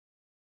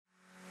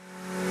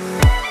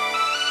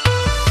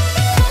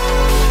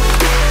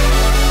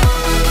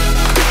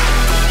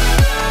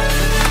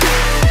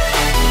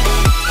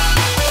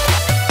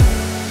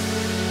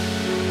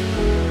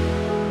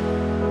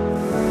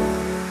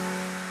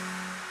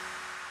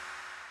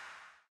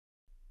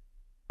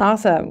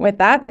Awesome. With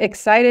that,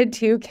 excited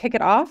to kick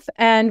it off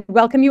and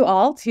welcome you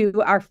all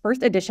to our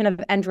first edition of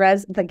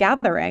EngRes The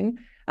Gathering.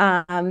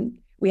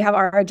 We have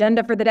our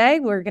agenda for the day.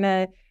 We're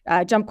going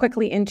to jump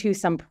quickly into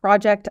some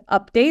project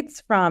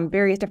updates from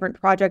various different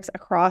projects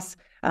across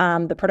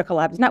the Protocol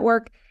Labs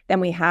network.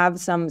 Then we have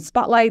some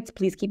spotlights.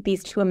 Please keep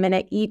these to a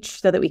minute each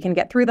so that we can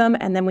get through them.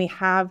 And then we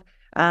have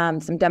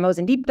some demos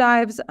and deep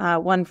dives,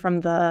 one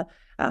from the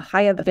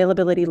high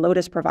availability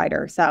Lotus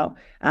provider. So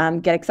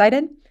get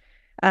excited.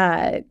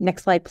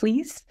 Next slide,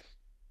 please.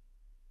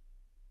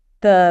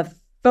 The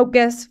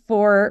focus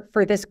for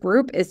this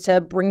group is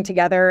to bring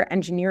together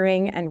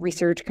engineering and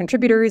research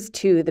contributors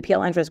to the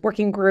EngRes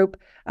working group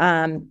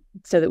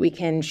so that we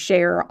can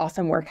share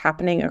awesome work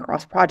happening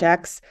across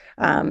projects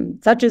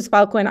such as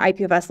Filecoin,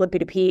 IPFS,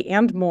 libp2p,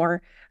 and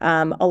more,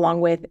 along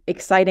with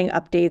exciting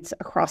updates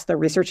across the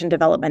research and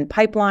development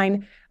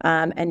pipeline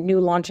and new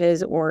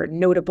launches or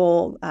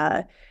notable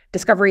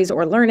discoveries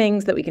or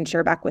learnings that we can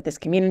share back with this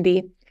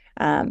community.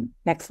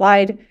 Next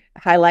slide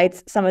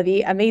highlights some of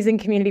the amazing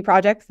community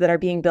projects that are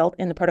being built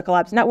in the Protocol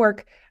Labs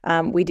network.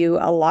 We do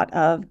a lot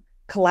of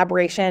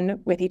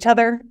collaboration with each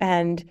other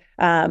and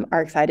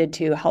are excited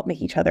to help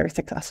make each other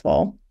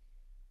successful.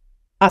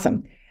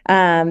 Awesome.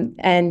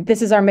 And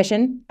this is our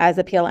mission as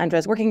a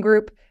EngRes working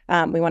group.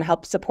 We want to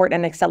help support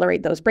and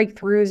accelerate those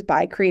breakthroughs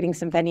by creating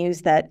some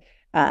venues that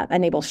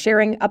enable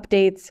sharing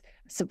updates,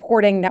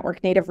 supporting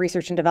network native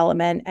research and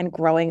development, and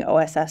growing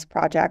OSS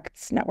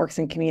projects, networks,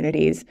 and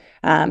communities.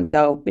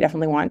 So we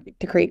definitely want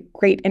to create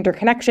great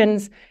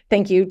interconnections.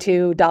 Thank you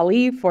to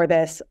Dali for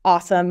this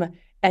awesome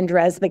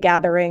EngRes The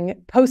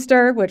Gathering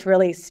poster, which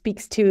really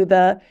speaks to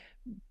the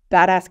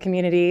badass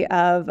community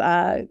of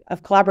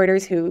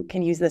collaborators who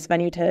can use this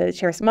venue to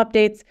share some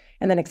updates,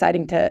 and then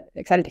excited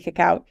to kick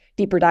out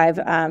deeper dive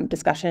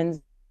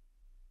discussions,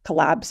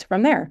 collabs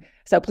from there.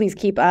 So please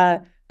keep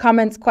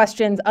comments,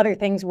 questions, other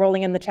things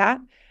rolling in the chat.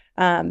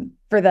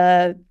 For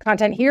the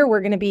content here,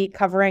 we're going to be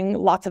covering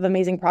lots of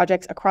amazing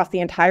projects across the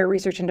entire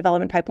research and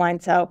development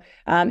pipeline. So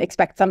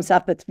expect some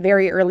stuff that's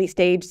very early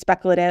stage,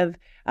 speculative,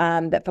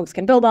 that folks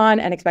can build on,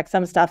 and expect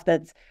some stuff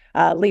that's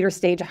later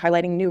stage,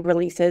 highlighting new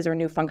releases or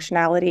new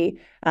functionality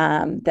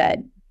that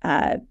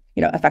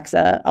affects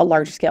a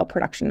large scale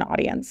production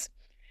audience.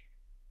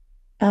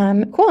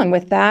 Cool. And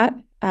with that,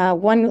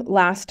 one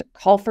last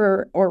call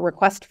for or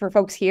request for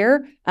folks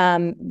here.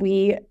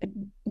 We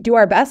do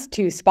our best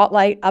to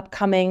spotlight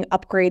upcoming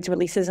upgrades,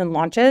 releases, and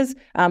launches.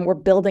 We're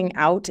building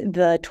out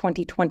the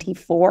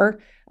 2024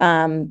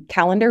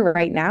 calendar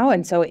right now.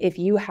 And so if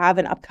you have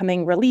an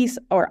upcoming release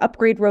or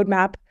upgrade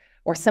roadmap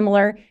or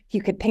similar,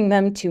 you could ping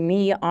them to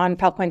me on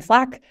Filecoin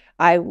Slack.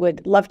 I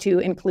would love to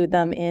include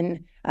them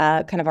in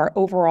kind of our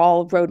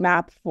overall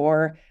roadmap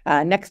for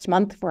next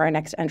month for our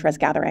next EngRes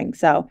gathering.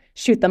 So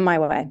shoot them my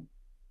way.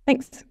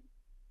 Thanks.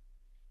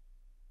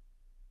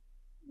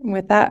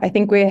 With that, I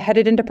think we're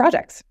headed into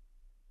projects.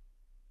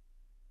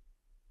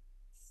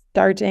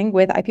 Starting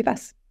with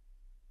IPFS.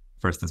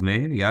 First is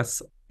me,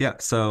 yes. Yeah,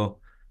 so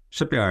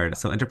Shipyard.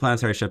 So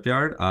Interplanetary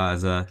Shipyard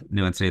is a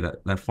new entity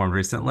that formed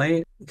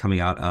recently,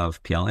 coming out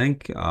of PL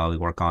Inc. We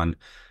work on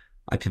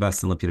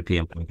IPFS and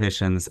libp2p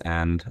implementations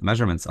and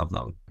measurements of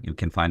them. You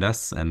can find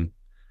us in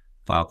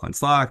Filecoin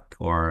Slack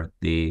or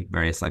the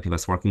various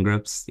IPFS working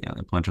groups,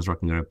 Implementers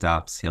Working Group,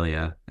 dApps,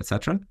 Helia,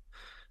 etc.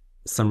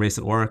 Some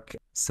recent work.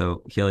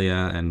 So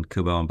Helia and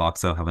Kubo and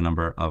Boxo have a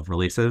number of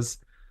releases.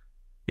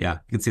 Yeah,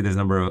 you can see there's a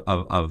number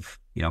of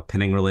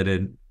pinning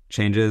related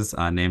changes,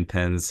 named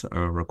pins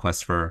or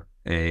requests for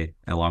a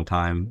long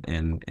time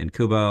in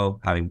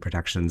Kubo, having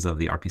protections of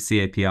the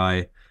RPC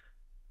API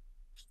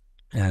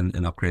and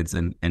upgrades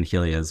in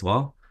Helia as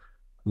well.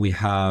 We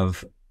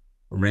have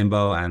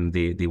Rainbow and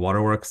the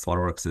Waterworks.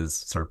 Waterworks is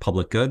sort of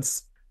public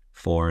goods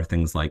for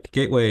things like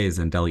gateways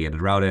and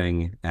delegated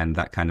routing and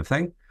that kind of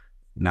thing.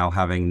 Now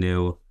having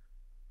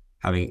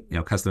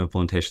custom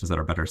implementations that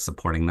are better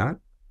supporting that.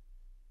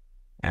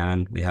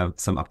 And we have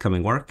some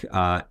upcoming work.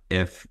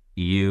 If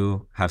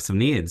you have some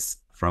needs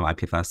from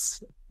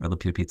IPFS or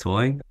libp2p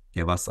tooling,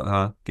 give us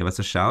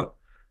a shout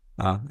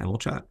and we'll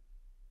chat.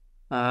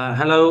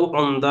 Hello,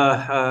 on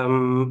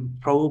the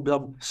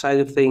probe side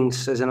of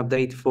things, as an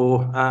update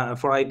for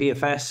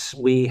IPFS,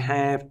 we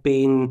have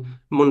been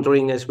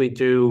monitoring as we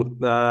do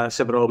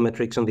several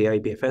metrics on the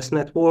IPFS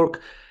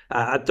network.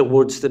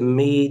 Towards the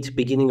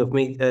beginning of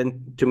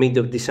mid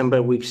of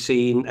December, we've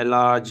seen a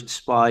large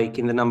spike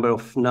in the number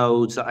of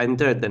nodes that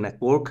entered the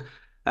network.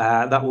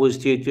 That was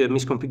due to a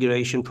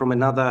misconfiguration from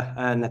another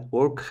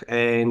network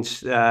and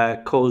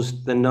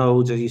caused the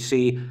nodes, as you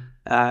see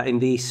in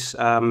this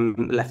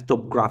left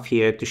top graph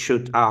here, to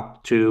shoot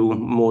up to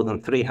more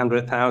than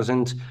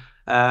 300,000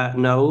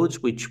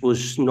 nodes, which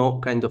was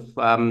not kind of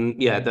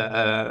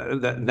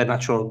the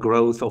natural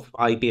growth of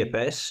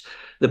IPFS.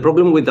 The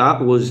problem with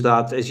that was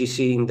that, as you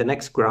see in the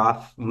next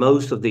graph,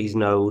 most of these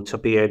nodes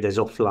appeared as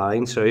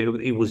offline, so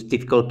it was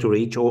difficult to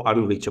reach or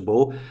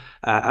unreachable,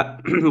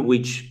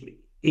 which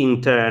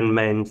in turn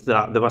meant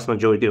that the vast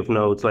majority of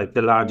nodes, like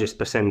the largest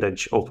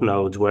percentage of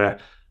nodes, were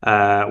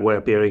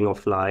appearing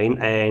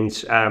offline.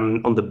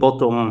 And on the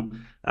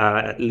bottom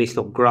list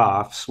of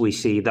graphs, we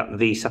see that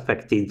this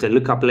affected the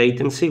lookup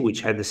latency,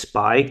 which had a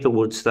spike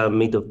towards the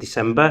mid of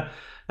December,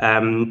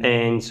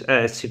 and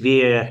a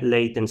severe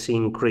latency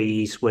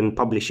increase when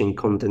publishing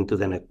content to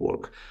the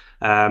network.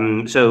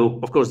 So,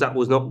 of course, that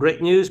was not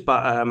great news,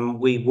 but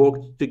we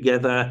worked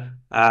together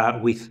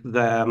with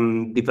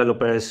the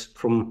developers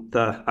from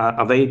the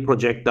Avail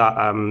project that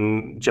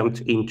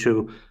jumped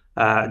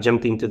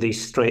into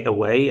this straight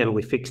away, and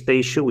we fixed the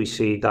issue. We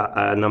see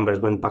that numbers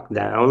went back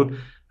down,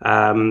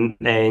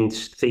 and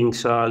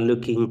things are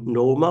looking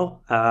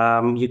normal.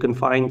 You can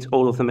find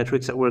all of the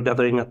metrics that we're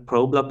gathering at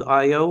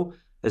problab.io,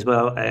 as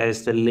well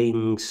as the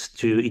links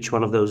to each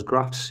one of those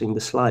graphs in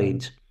the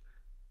slides.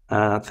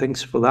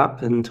 Thanks for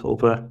that, and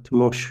over to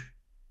Mosh.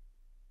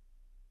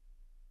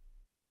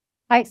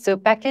 Hi, so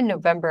back in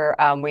November,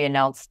 we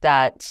announced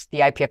that the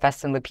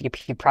IPFS and the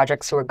P2P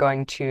projects were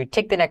going to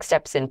take the next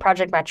steps in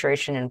project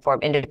maturation and form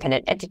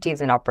independent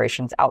entities and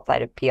operations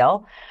outside of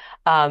PL.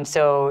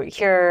 So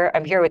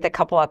I'm here with a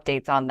couple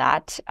updates on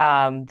that.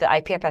 The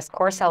IPFS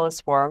core cell is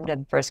formed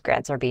and first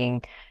grants are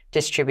being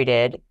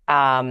distributed.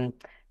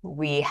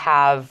 We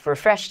have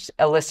refreshed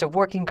a list of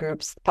working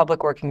groups,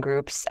 public working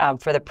groups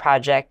for the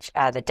project.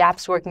 The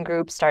DApps working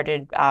group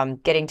started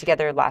getting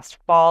together last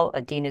fall.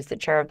 Adine is the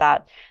chair of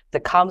that. The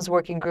comms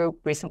working group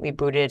recently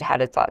booted, had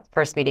its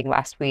first meeting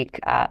last week.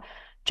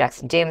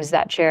 Jackson James is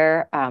that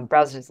chair.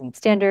 Browsers and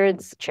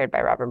Standards, chaired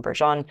by Robin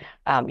Bergeon.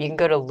 You can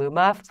go to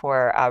Luma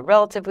for a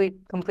relatively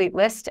complete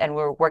list, and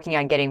we're working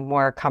on getting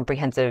more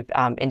comprehensive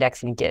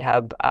indexing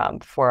GitHub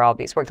for all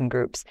these working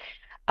groups.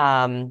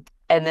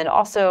 And then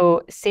also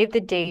save the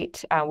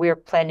date. We are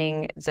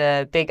planning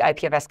the big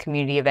IPFS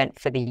community event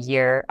for the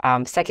year,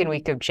 second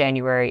week of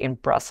January in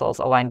Brussels,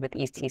 aligned with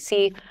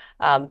ECC.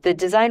 The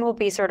design will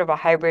be sort of a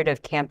hybrid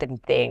of camp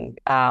and thing,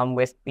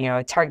 with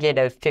a target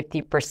of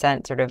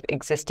 50% sort of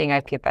existing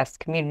IPFS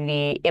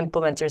community,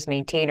 implementers,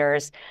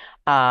 maintainers,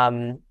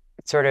 and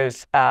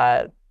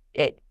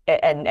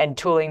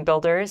tooling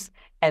builders,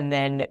 and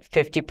then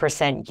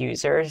 50%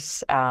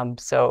 users.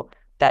 So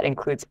that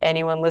includes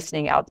anyone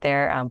listening out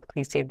there.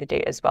 Please save the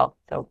date as well.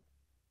 So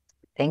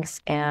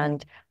thanks,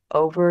 and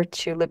over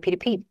to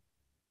P2P.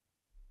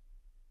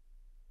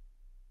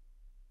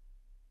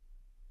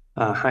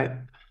 Hi,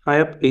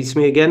 it's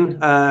me again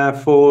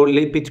for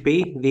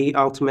P2P, the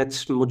ultimate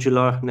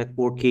modular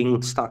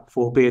networking stack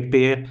for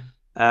peer-to-peer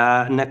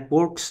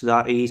networks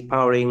that is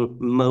powering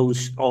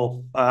most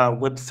of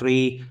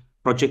Web3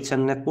 projects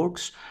and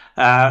networks.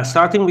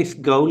 Starting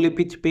with Go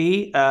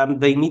P2P,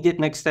 the immediate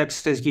next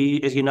steps, as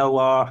you know,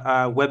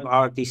 are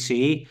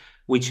WebRTC,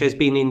 which has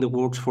been in the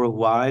works for a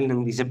while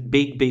and is a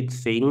big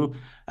thing.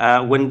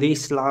 When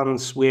this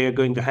lands, we're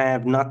going to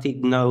have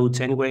native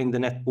nodes anywhere in the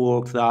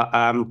network that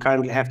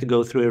currently have to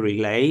go through a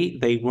relay.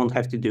 They won't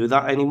have to do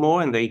that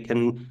anymore, and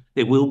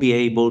they will be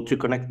able to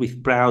connect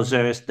with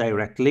browsers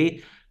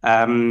directly.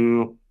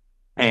 And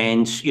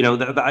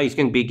that is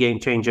going to be a game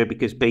changer,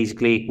 because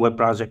basically web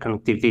browser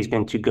connectivity is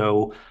going to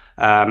go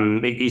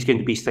is going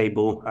to be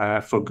stable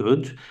for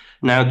good.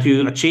 Now,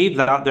 to achieve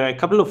that, there are a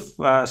couple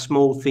of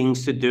small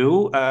things to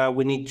do.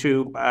 We need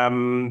to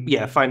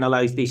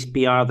finalize this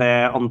PR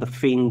there on the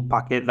fin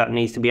packet that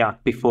needs to be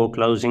up before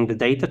closing the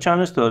data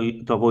channels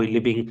to avoid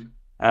leaving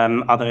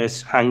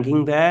others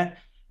hanging there.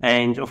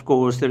 And of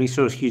course, the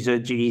resource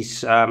usage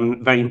is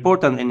very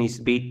important and needs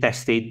to be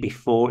tested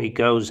before it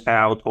goes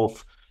out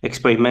of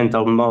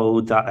experimental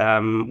mode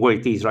where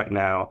it is right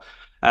now.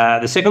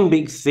 The second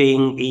big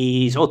thing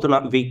is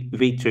Autonut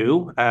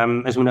v2.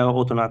 As we know,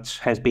 Autonut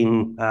has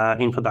been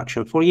in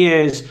production for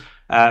years,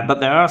 but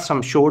there are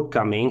some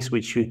shortcomings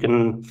which you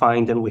can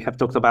find and we have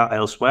talked about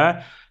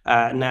elsewhere.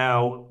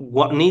 Now,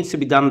 what needs to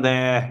be done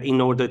there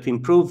in order to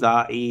improve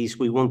that is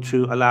we want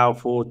to allow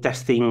for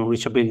testing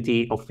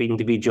reachability of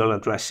individual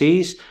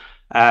addresses,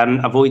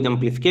 avoid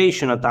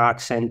amplification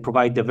attacks, and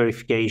provide the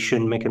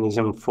verification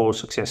mechanism for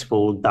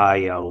successful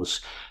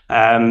dials.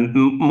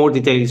 More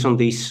details on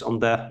this on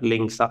the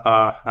links that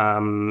are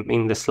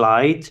in the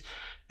slide.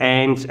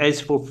 And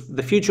as for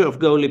the future of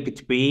Go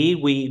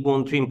P2P, we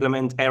want to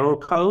implement error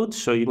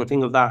codes. So you can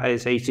think of that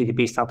as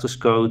HTTP status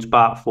codes,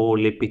 but for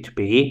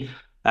P2P.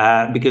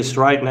 Because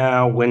right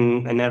now,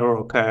 when an error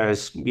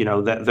occurs,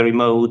 the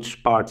remote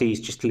party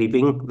is just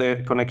leaving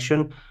the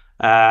connection,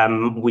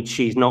 which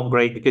is not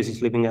great because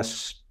it's leaving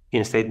us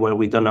in a state where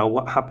we don't know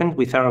what happened.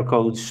 With error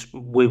codes,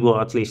 we will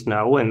at least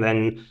know, and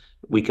then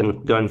we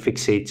can go and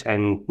fix it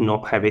and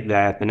not have it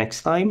there the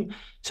next time.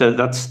 So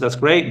that's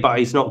great, but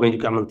it's not going to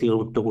come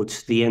until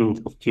towards the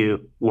end of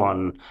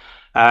Q1.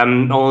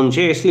 On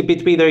JS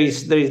P2P, there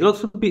is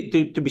lots to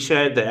be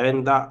shared there,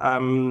 and that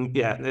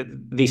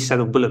this set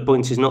of bullet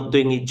points is not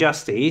doing it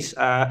justice.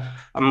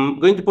 I'm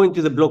going to point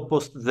to the blog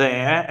post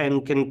there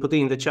and can put it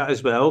in the chat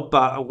as well,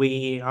 but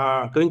we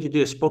are going to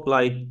do a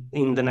spotlight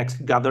in the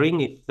next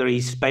gathering if there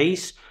is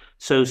space,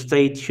 so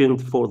stay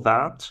tuned for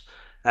that.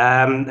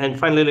 And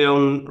finally,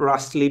 on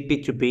Rust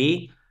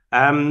P2P,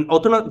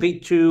 Autonut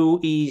v2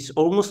 is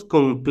almost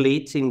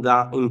complete in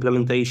that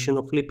implementation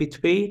of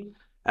P2P.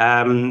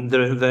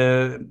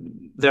 The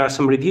there are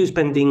some reviews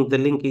pending. The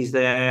link is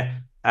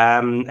there,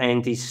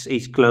 and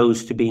is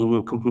close to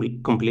being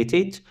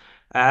completed.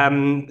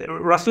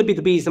 Rustly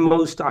P2P is the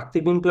most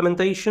active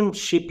implementation.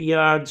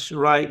 Shipyards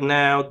right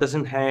now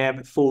doesn't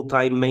have a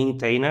full-time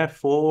maintainer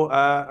for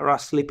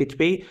Rustly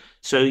P2P.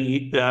 So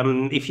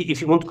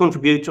if you want to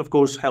contribute, of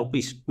course, help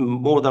is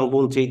more than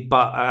wanted,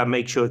 but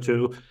make sure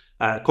to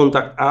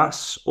contact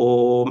us,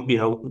 or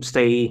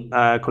stay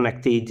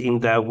connected in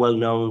the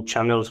well-known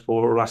channels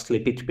for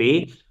Rustly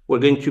P2P. We're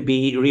going to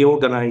be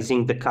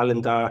reorganizing the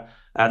calendar,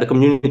 the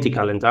community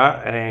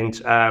calendar, and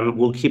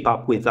we'll keep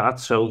up with that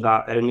so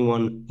that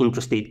anyone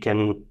interested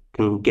can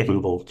get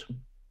involved.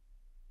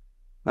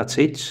 That's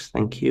it.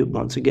 Thank you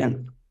once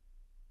again.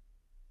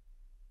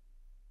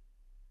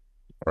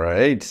 All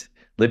right.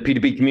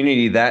 libp2p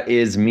community, that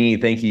is me.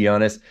 Thank you,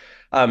 Giannis.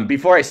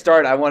 Before I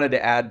start, I wanted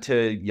to add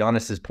to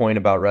Giannis's point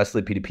about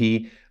Rustly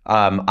P2P.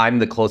 I'm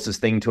the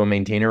closest thing to a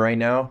maintainer right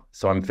now,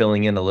 so I'm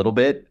filling in a little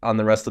bit on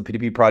the Rustly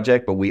P2P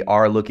project, but we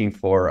are looking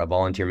for a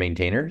volunteer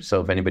maintainer.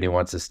 So if anybody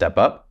wants to step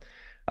up,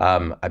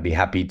 I'd be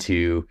happy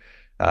to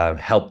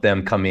help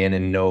them come in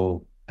and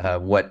know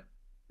what,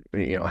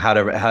 how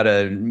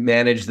to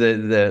manage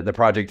the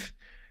project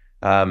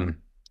from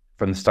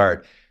the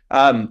start.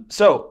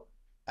 So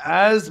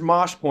as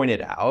Mosh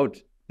pointed out,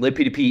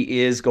 libp2p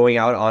is going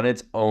out on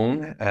its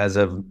own as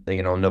of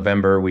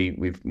November.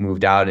 We've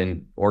moved out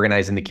and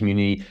organizing the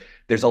community.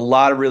 There's a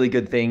lot of really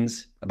good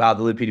things about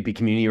the libp2p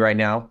community right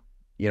now.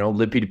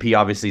 libp2p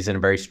obviously is in a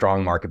very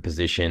strong market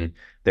position.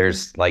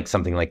 There's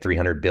something like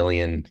 300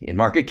 billion in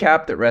market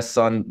cap that rests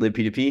on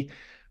libp2p.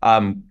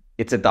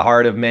 It's at the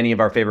heart of many of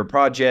our favorite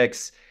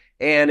projects.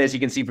 And as you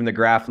can see from the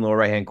graph in the lower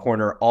right-hand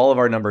corner, all of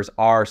our numbers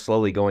are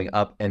slowly going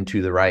up and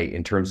to the right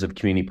in terms of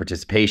community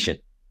participation.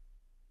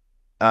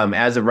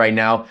 As of right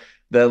now,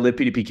 the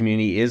libp2p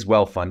community is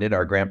well funded.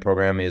 Our grant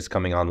program is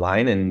coming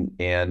online,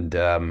 and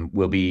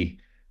will be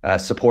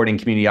supporting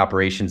community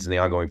operations in the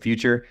ongoing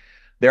future.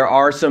 There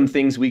are some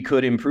things we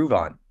could improve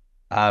on.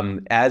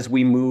 As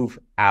we move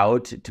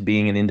out to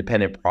being an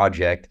independent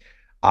project,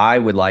 I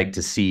would like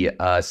to see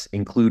us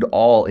include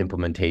all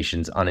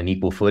implementations on an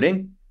equal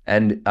footing,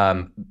 and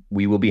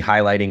we will be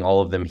highlighting all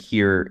of them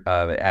here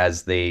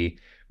as they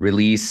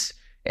release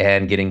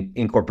and getting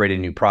incorporated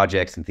in new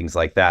projects and things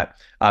like that.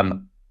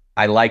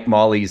 I like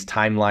Molly's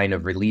timeline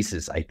of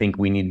releases. I think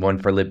we need one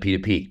for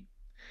libp2p.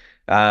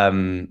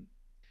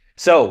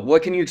 So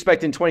what can you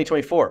expect in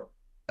 2024?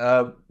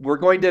 We're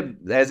going to,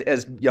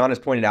 as Giannis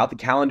pointed out, the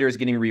calendar is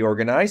getting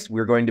reorganized.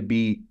 We're going to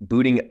be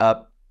booting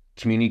up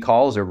community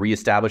calls, or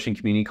reestablishing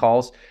community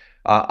calls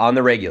on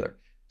the regular.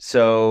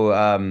 So,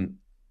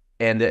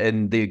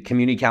 and the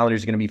community calendar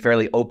is going to be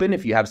fairly open.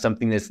 If you have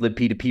something that's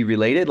libp2p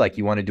related, like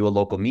you want to do a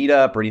local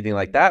meetup or anything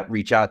like that,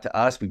 reach out to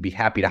us. We'd be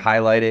happy to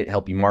highlight it,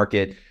 help you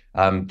market,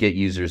 get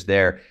users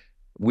there.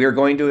 We're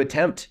going to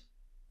attempt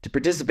to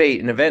participate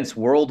in events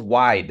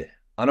worldwide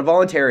on a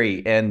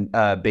voluntary and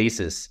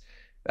basis.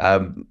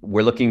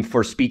 We're looking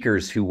for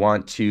speakers who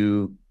want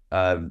to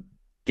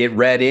get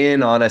read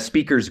in on a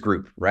speakers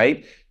group,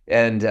 right?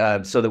 And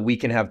so that we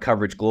can have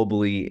coverage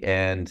globally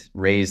and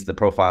raise the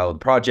profile of the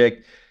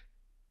project.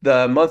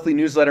 The monthly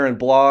newsletter and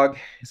blog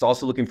is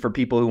also looking for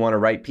people who want to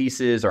write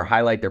pieces or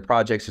highlight their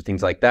projects or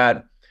things like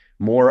that.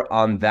 More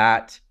on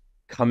that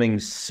coming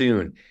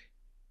soon.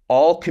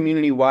 All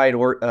community-wide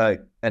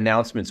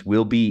announcements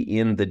will be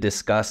in the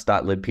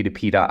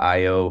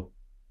discuss.libp2p.io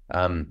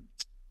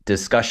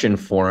discussion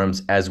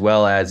forums, as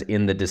well as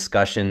in the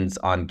discussions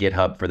on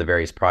GitHub for the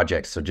various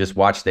projects. So just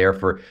watch there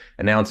for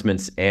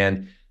announcements.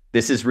 And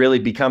this is really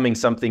becoming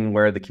something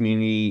where the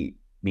community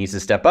needs to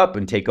step up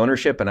and take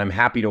ownership. And I'm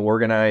happy to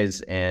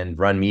organize and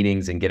run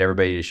meetings and get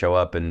everybody to show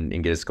up and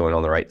get us going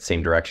on the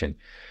same direction.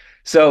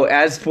 So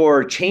as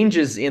for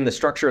changes in the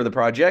structure of the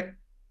project,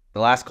 the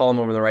last column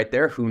over the right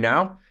there, who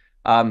now?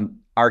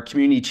 Our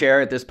community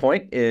chair at this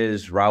point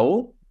is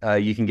Raul.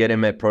 You can get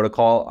him at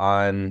Protocol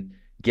on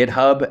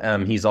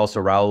GitHub. He's also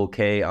Raul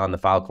K on the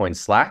Filecoin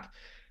Slack.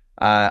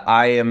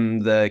 I am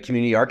the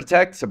community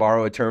architect, to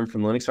borrow a term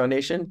from the Linux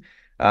Foundation.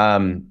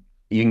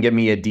 You can get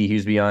me at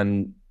dhuseby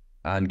on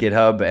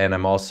GitHub, and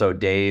I'm also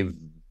Dave,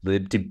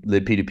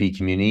 libp2p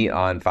community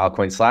on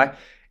Filecoin Slack.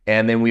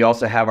 And then we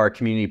also have our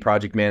community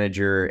project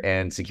manager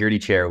and security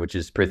chair, which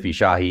is Prithvi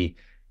Shahi.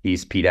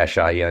 He's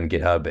p-shahi on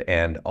GitHub,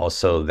 and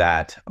also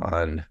that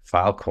on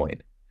Filecoin.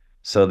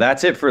 So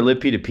that's it for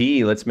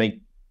libp2p. Let's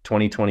make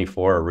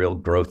 2024 a real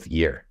growth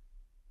year.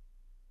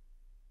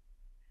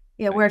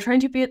 Yeah, we're trying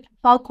to build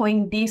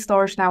Filecoin, the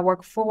storage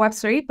network for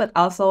Web3, but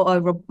also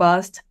a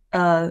robust,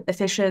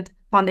 efficient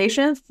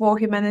foundation for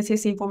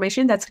humanities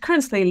information that's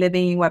currently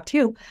living in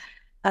Web2.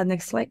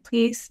 Next slide,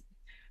 please.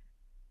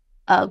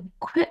 A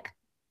quick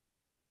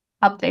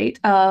update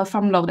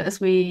from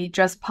Lotus. We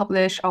just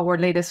published our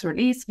latest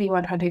release,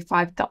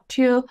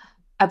 v125.2,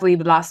 I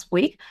believe last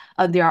week.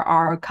 There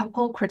are a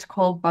couple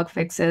critical bug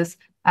fixes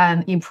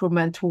and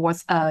improvement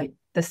towards the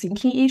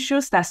syncing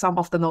issues that some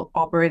of the node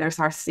operators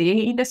are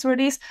seeing in this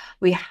release.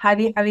 We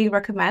highly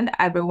recommend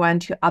everyone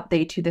to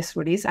update to this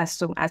release as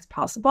soon as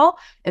possible.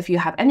 If you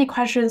have any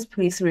questions,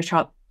 please reach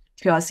out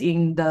to us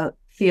in the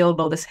Field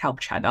Lotus Help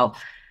channel.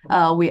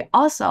 We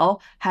also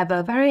have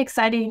a very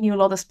exciting new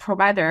Lotus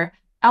provider,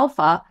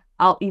 Alpha,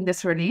 out in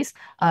this release.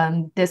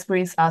 This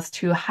brings us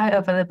to high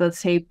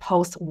availability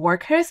post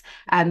workers,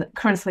 and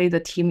currently the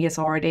team is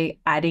already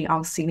adding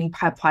on sealing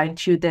pipeline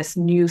to this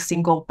new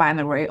single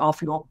binary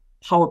of your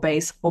power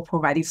base for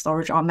providing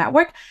storage on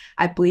network.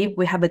 I believe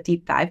we have a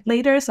deep dive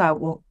later, so I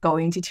won't go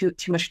into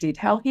too much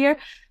detail here.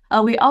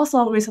 We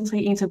also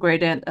recently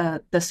integrated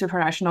the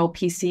supranational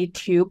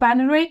PC2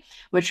 binary,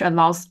 which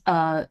allows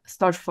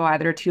storage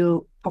provider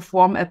to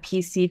perform a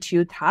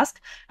PC2 task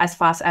as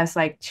fast as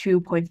like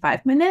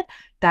 2.5 minutes.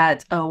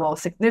 That will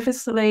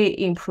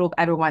significantly improve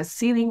everyone's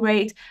sealing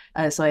rate.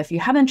 So if you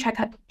haven't checked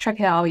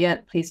it out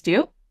yet, please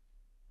do.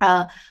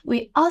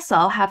 We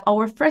also have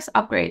our first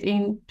upgrade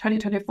in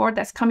 2024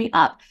 that's coming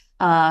up,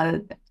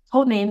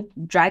 codenamed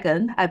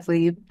Dragon. I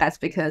believe that's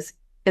because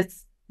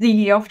it's the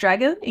year of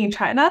dragon in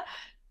China.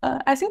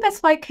 I think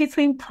that's why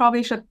Caitlin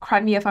probably should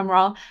correct me if I'm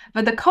wrong,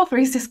 but the code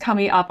release is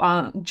coming up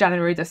on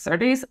January the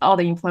 30th. All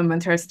the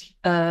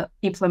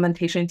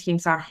implementation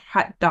teams are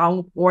head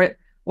down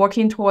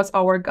working towards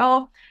our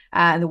goal,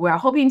 and we're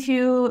hoping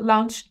to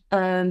launch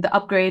the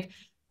upgrade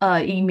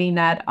in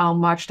mainnet on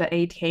March the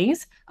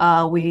 18th.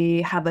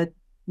 We have a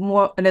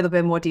little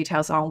bit more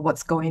details on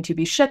what's going to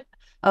be shipped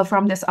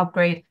from this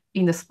upgrade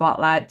in the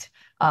spotlight.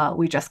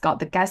 We just got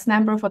the guest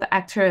number for the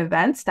actor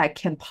events that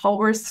can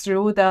power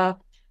through the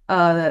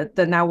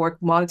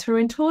network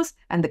monitoring tools,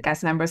 and the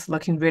guest numbers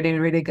looking really,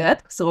 really good.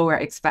 So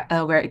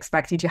we're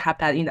expecting to have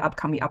that in the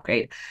upcoming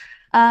upgrade.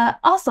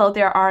 Also,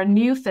 there are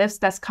new FIFs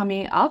that's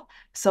coming up.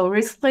 So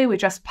recently, we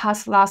just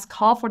passed last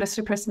call for the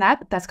Super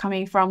Snap that's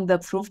coming from the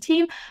Proof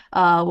team.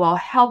 Will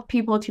help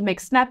people to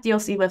make snap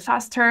deals even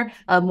faster,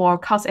 more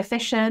cost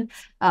efficient.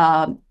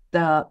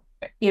 The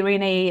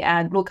Irene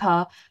and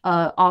Luca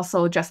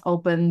also just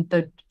opened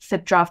the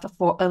FIP draft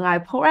for NI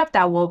ProRep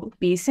that will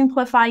be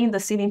simplifying the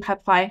sealing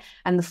pipeline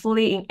and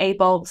fully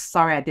enable,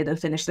 sorry, I didn't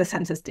finish the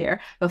sentence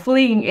there, but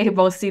fully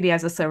enable CD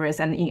as a service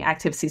and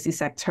inactive CC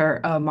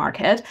sector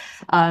market.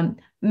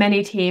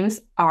 Many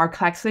teams are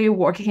collectively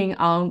working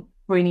on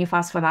bringing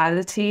fast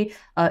finality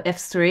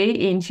F3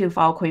 into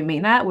Filecoin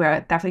mainnet.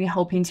 We're definitely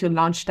hoping to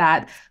launch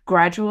that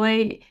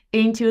gradually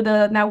into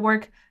the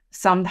network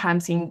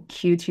sometimes in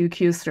Q2,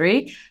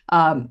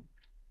 Q3.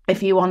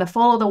 If you want to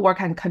follow the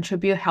work and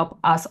contribute, help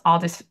us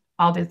audit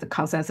the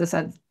consensus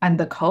and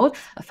the code,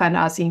 find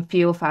us in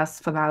Field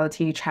Fast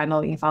Finality channel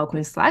in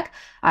Filecoin Slack.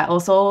 I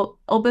also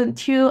opened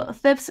 2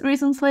 FIPs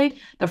recently.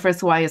 The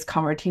first one is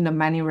converting the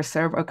many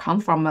reserve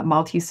account from a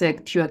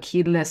multi-sig to a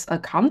keyless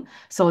account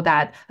so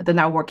that the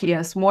network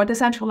is more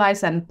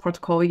decentralized and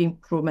protocol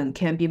improvement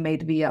can be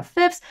made via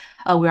FIPs.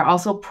 We're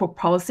also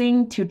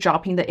proposing to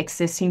drop in the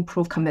existing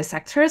proof commit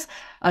sectors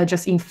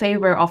just in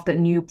favor of the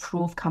new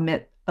proof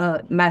commit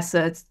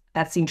methods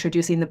that's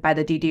introduced by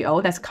the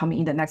DDO that's coming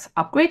in the next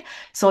upgrade,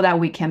 so that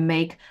we can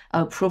make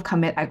proof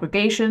commit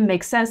aggregation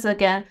make sense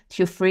again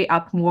to free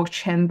up more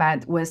chain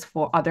bandwidth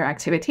for other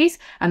activities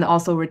and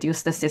also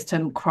reduce the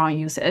system cron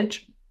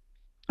usage.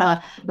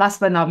 Last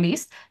but not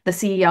least, the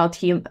CEL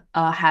team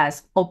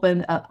has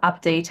opened an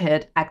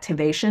updated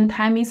activation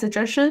timing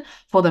suggestion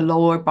for the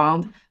lower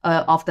bound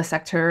of the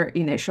sector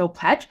initial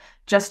pledge,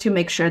 just to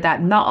make sure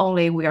that not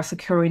only we are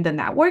securing the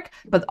network,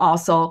 but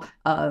also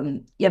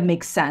it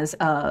makes sense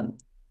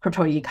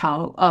crypto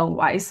econ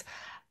wise.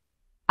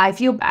 I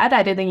feel bad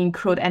I didn't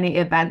include any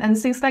event and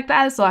things like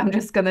that, so I'm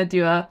just gonna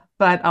do a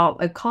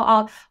call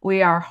out.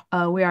 We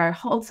are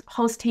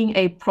hosting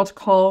a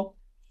protocol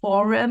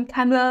forum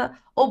kind of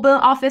open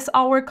office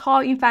hour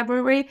call in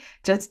February,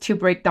 just to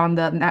break down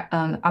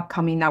the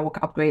upcoming network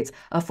upgrades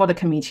for the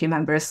community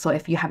members. So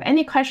if you have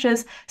any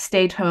questions,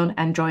 stay tuned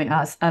and join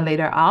us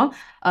later on.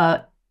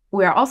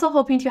 We are also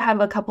hoping to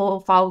have a couple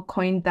of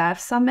Filecoin Dev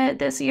Summit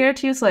this year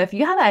too. So if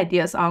you have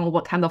ideas on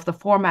what kind of the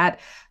format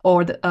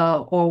or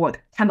what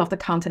kind of the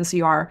contents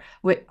you are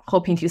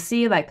hoping to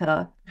see, like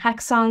a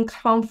hackathon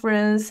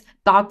conference,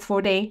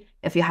 dogfooding,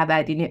 if you have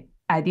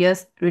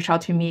ideas, reach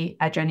out to me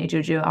at Jenny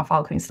Juju on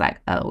Filecoin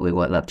Slack. We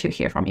would love to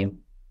hear from you.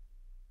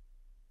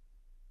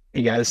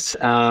 Hey guys,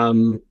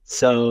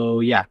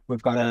 so yeah,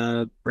 we've got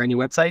a brand new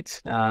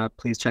website.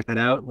 Please check that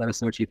out. Let us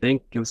know what you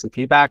think. Give us some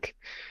feedback.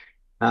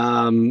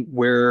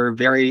 We're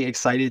very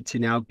excited to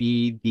now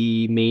be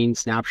the main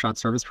snapshot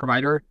service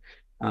provider.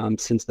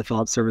 Since the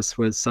fill-up service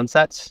was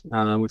sunset,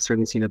 we've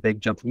certainly seen a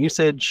big jump in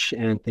usage,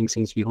 and things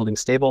seem to be holding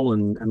stable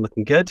and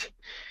looking good.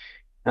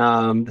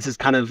 This is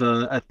kind of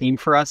a theme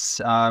for us.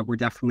 We're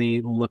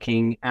definitely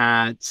looking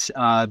at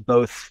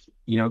both,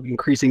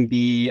 increasing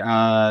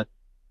the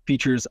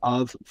features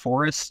of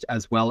Forest,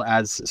 as well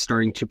as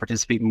starting to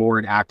participate more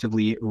in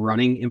actively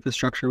running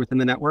infrastructure within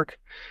the network.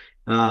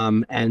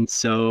 And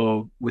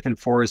so within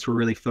Forest, we're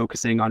really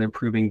focusing on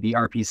improving the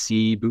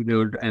RPC, boot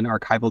node, and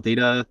archival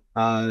data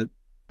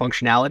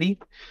functionality.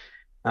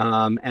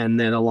 And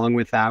then along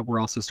with that, we're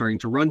also starting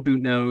to run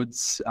boot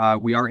nodes.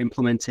 We are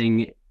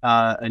implementing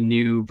a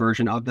new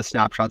version of the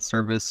snapshot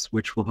service,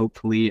 which will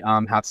hopefully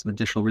have some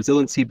additional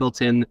resiliency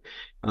built in.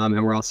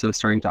 And we're also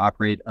starting to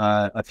operate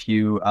a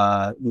few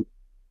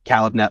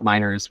CalibNet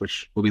miners,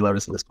 which will be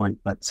Lotus at this point,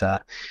 but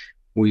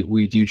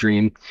we do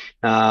dream.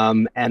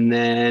 And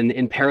then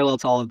in parallel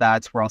to all of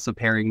that, we're also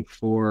preparing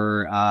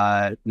for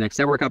next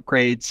network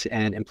upgrades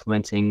and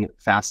implementing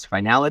fast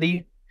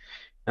finality.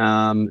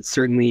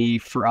 Certainly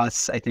for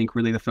us, I think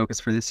really the focus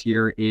for this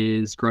year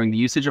is growing the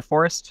usage of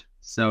Forest.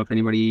 So if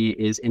anybody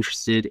is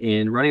interested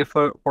in running a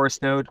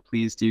Forest node,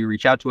 please do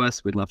reach out to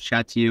us. We'd love to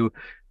chat to you.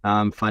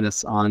 Find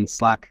us on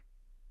Slack.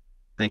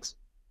 Thanks.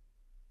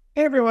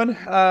 Hey everyone,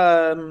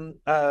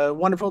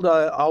 wonderful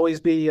to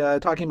always be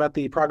talking about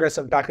the progress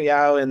of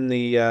Bacalhau in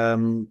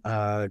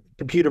the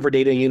computer for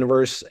data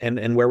universe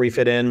and where we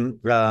fit in.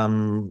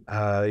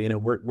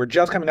 We're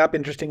just coming up,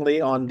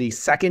 interestingly, on the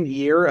second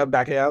year of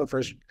Bacalhau. The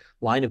first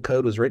line of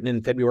code was written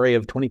in February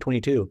of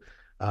 2022,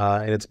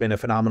 and it's been a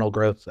phenomenal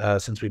growth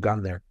since we've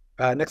gotten there.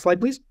 Next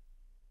slide, please.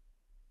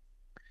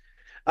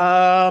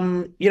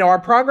 Our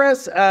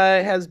progress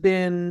has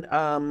been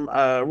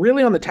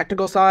really on the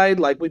technical side.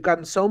 Like, we've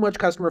gotten so much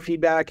customer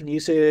feedback and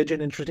usage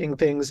and interesting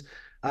things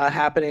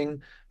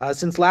happening.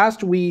 Since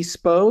last we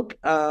spoke,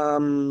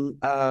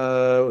 Bacalhau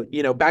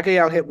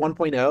hit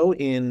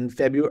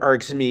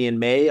 1.0 in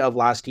May of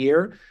last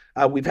year.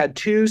 We've had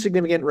two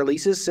significant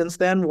releases since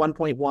then,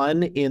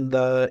 1.1 in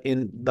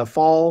the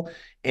fall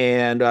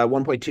and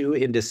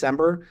 1.2 in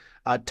December.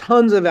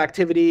 Tons of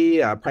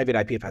activity, private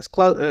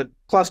IPFS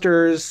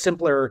clusters,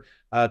 simpler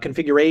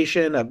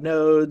configuration of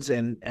nodes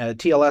and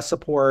TLS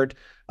support,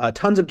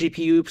 tons of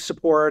GPU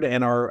support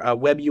and our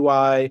web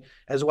UI,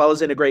 as well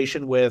as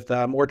integration with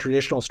more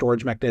traditional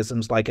storage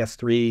mechanisms like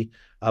S3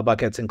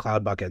 buckets and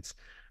cloud buckets.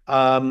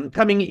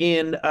 Coming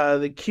in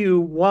the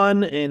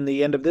Q1 in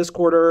the end of this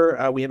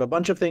quarter, we have a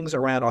bunch of things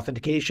around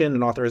authentication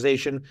and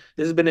authorization.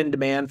 This has been in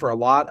demand for a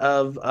lot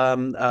of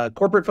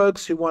corporate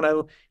folks who want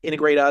to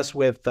integrate us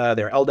with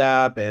their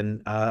LDAP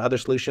and other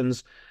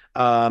solutions,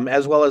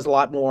 as well as a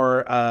lot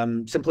more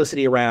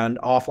simplicity around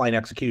offline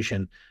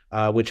execution,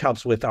 which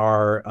helps with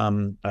our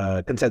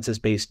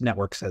consensus-based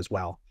networks as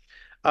well.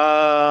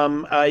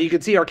 You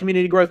can see our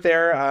community growth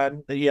there.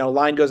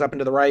 Line goes up and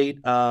to the right.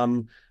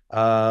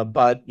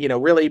 But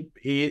really,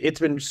 it's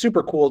been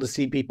super cool to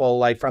see people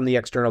like from the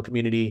external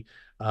community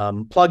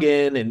plug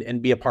in and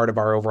be a part of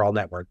our overall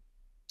network.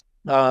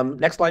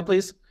 Next slide,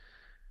 please.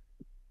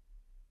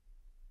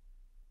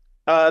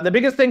 The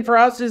biggest thing for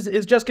us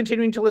is just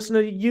continuing to listen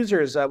to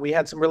users. We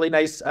had some really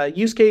nice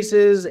use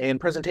cases and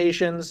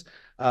presentations.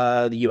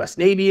 The U.S.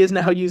 Navy is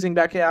now using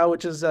Bacalhau,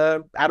 which is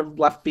out of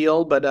left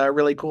field, but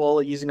really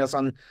cool, using us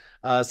on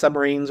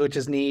submarines, which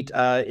is neat,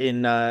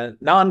 in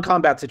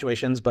non-combat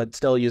situations, but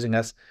still using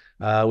us,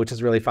 which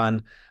is really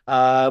fun.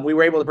 We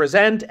were able to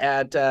present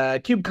at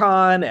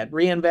KubeCon, at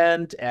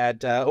reInvent,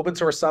 at Open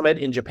Source Summit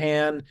in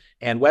Japan,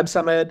 and Web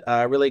Summit.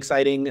 Really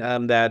exciting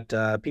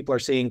that people are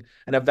seeing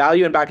enough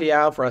value in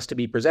Bacalhau for us to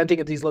be presenting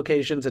at these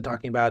locations and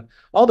talking about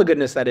all the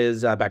goodness that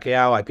is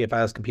Bacalhau,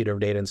 IPFS, computer of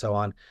data, and so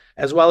on,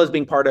 as well as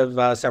being part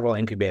of several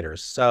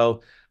incubators.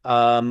 So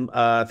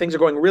things are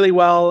going really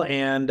well,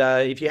 and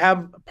if you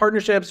have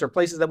partnerships or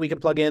places that we can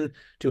plug in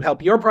to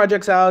help your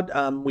projects out,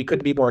 we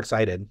couldn't be more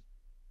excited.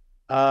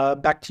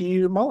 Back to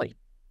you, Molly.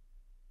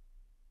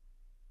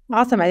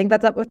 Awesome. I think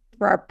that's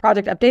for our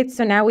project updates.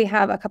 So now we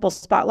have a couple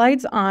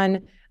spotlights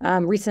on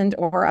recent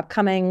or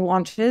upcoming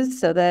launches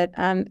so that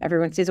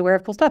everyone stays aware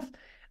of cool stuff.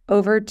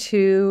 Over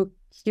to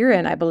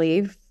Kieran, I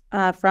believe,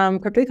 from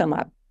CryptoEcon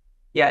Lab.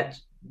 Yeah,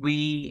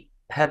 we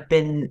have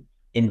been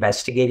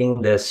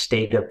investigating the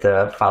state of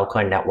the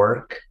Filecoin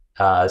network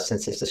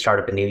since it's the start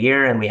of a new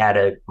year, and we had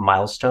a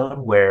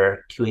milestone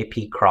where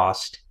QAP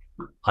crossed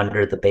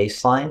under the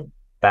baseline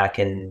back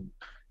in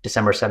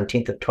December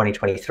 17th of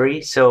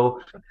 2023.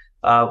 So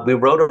we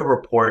wrote a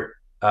report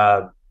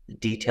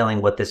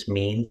detailing what this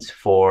means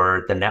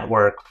for the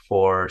network,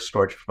 for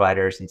storage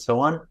providers, and so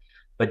on.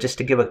 But just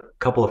to give a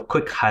couple of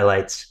quick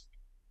highlights,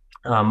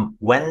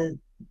 when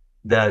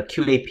the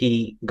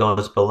QAP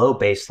goes below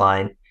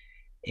baseline,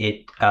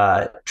 it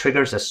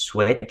triggers a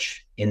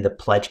switch in the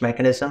pledge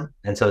mechanism.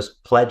 And so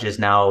pledge is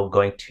now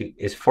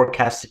is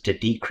forecasted to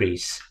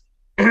decrease.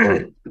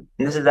 And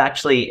this is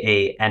actually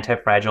a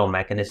anti-fragile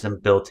mechanism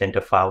built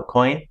into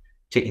Filecoin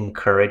to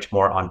encourage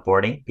more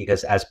onboarding,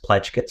 because as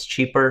pledge gets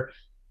cheaper,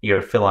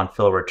 your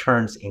fill-on-fill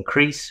returns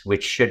increase,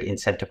 which should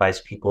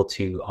incentivize people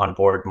to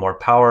onboard more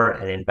power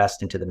and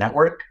invest into the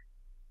network.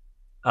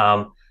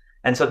 And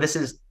so this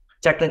is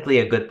technically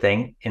a good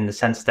thing in the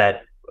sense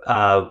that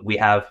we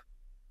have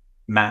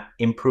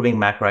improving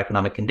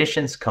macroeconomic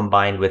conditions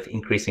combined with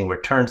increasing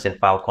returns in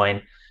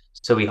Filecoin.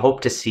 So we hope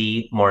to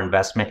see more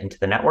investment into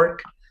the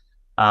network.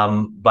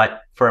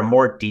 But for a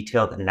more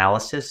detailed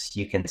analysis,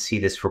 you can see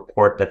this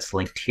report that's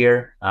linked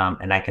here,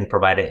 and I can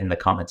provide it in the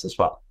comments as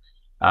well.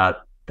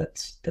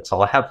 That's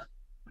all I have.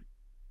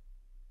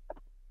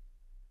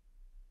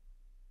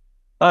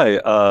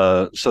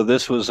 Hi. So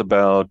this was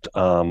about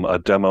a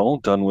demo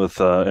done with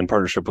in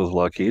partnership with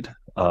Lockheed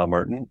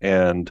Martin,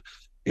 and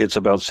It's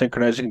about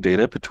synchronizing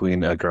data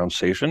between a ground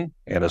station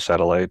and a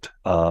satellite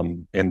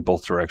in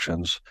both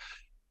directions.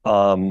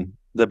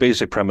 The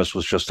basic premise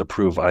was just to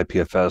prove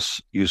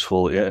IPFS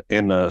useful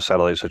in a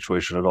satellite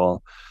situation at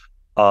all.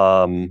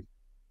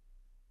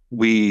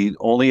 We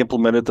only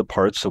implemented the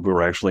parts that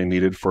were actually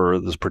needed for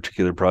this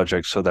particular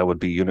project. So that would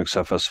be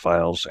UnixFS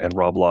files and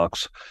raw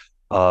blocks.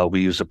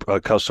 We used a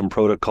custom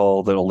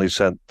protocol that only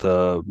sent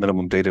the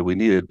minimum data we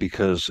needed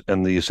because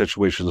in the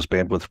situations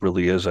bandwidth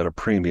really is at a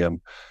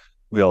premium.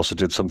 We also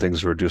did some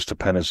things to reduce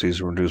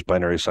dependencies and reduce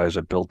binary size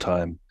at build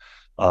time,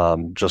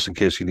 just in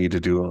case you need to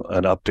do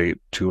an update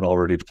to an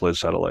already deployed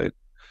satellite.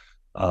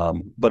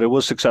 But it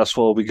was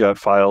successful. We got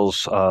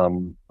files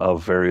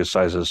of various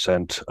sizes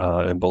sent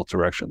in both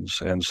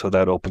directions. And so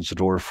that opens the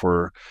door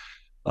for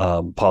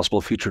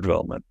possible future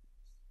development.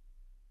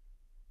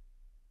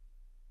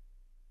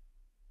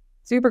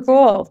 Super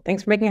cool.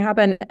 Thanks for making it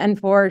happen and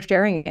for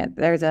sharing it.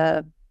 There's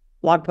a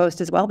blog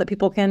post as well that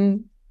people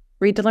can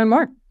read to learn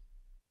more.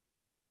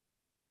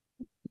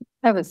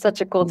 That was such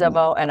a cool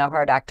demo and a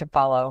hard act to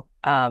follow.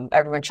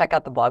 Everyone check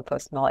out the blog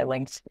post, Molly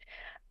linked.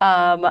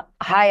 Hi,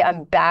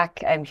 I'm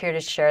back. I'm here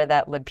to share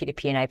that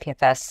libp2p and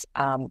IPFS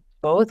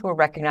both were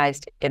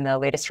recognized in the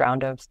latest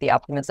round of the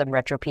Optimism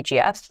Retro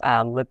PGF.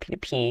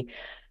 libp2p,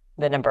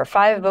 the number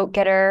 5 vote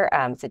getter,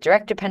 it's a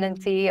direct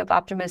dependency of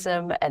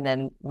Optimism, and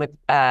then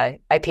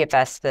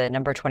IPFS, the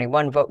number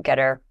 21 vote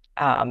getter.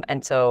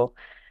 And so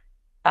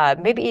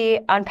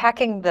maybe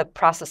unpacking the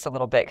process a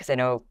little bit, because I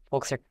know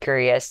folks are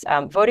curious.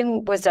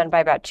 Voting was done by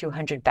about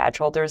 200 badge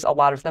holders. A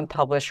lot of them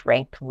published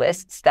ranked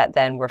lists that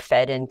then were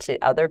fed into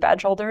other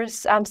badge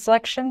holders'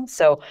 selections.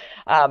 So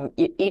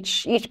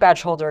each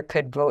badge holder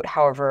could vote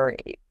however,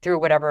 through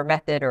whatever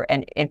method or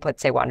inputs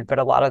they wanted, but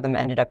a lot of them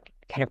ended up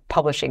kind of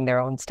publishing their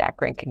own stack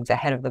rankings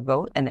ahead of the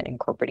vote and then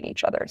incorporating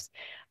each other's.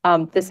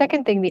 The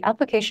second thing, the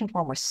application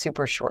form was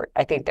super short.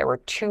 I think there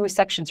were 2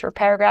 sections for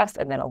paragraphs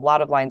and then a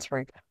lot of lines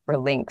for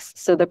links.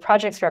 So the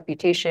project's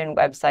reputation,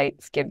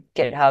 websites,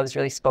 GitHubs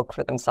really spoke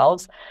for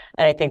themselves.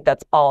 And I think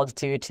that's all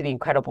due to the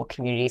incredible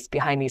communities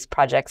behind these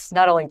projects,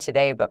 not only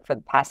today, but for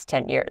the past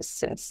 10 years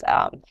since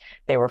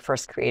they were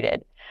first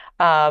created.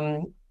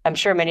 I'm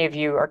sure many of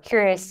you are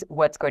curious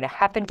what's going to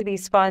happen to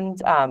these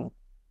funds.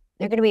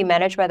 They're going to be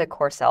managed by the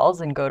core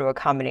cells and go to a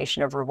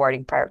combination of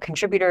rewarding prior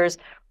contributors,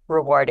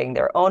 rewarding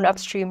their own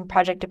upstream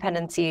project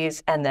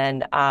dependencies, and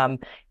then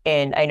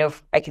and I know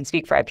I can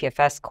speak for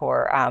IPFS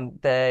core,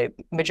 the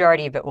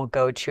majority of it will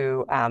go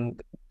to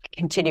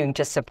continuing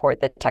to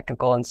support the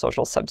technical and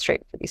social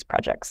substrate for these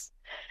projects.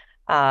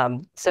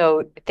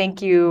 So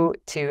thank you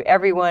to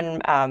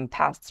everyone,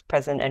 past,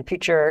 present, and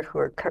future, who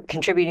are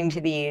contributing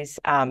to these,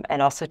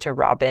 and also to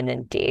Robin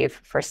and Dave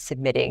for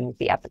submitting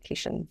the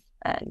applications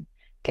and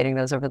getting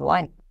those over the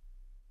line.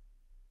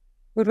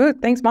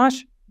 Thanks,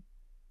 Mosh.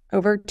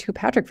 Over to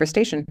Patrick for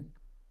Station.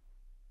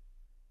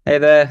 Hey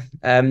there,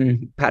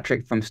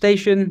 Patrick from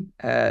Station.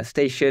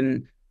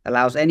 Station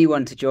allows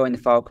anyone to join the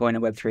Filecoin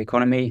and Web3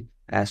 economy.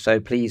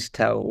 So please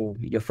tell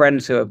your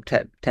friends who are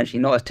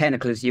potentially not as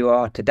technical as you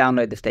are to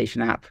download the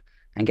Station app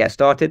and get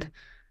started.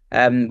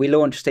 We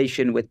launched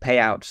Station with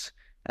payouts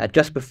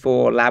just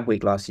before Lab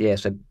Week last year,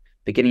 so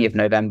beginning of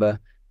November.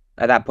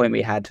 At that point,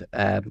 we had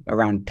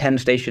around 10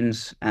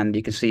 stations, and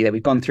you can see that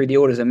we've gone through the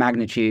orders of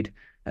magnitude,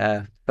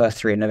 first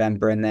 3 in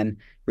November, and then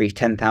reached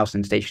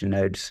 10,000 station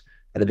nodes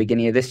at the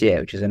beginning of this year,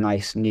 which is a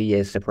nice New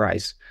Year's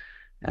surprise.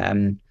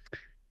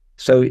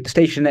 So the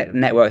station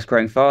network is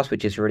growing fast,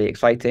 which is really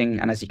exciting.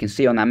 And as you can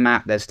see on that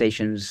map, there's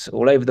stations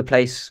all over the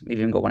place. We've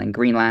even got one in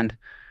Greenland.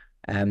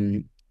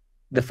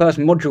 The first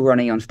module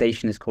running on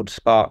Station is called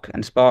Spark,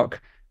 and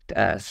Spark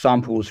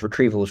samples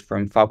retrievals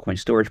from Filecoin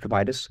storage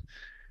providers.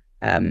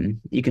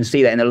 You can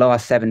see that in the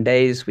last 7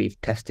 days, we've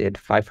tested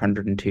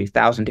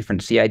 502,000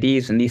 different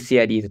CIDs, and these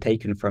CIDs are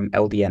taken from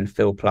LDN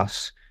Fill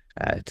Plus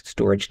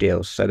storage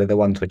deals. So they're the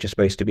ones which are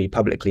supposed to be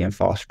publicly and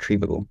fast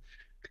retrievable.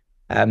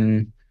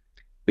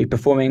 We're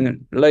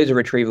performing loads of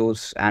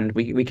retrievals, and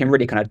we can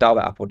really kind of dial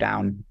that up or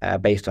down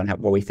based on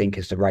what we think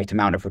is the right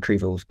amount of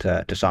retrievals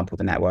to sample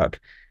the network.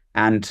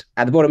 And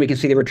at the bottom, we can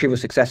see the retrieval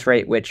success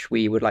rate, which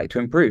we would like to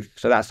improve.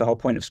 So that's the whole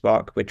point of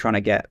Spark. We're trying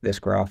to get this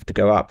graph to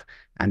go up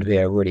and be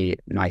a really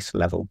nice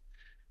level.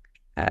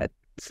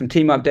 Some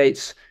team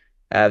updates.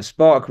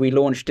 Spark, we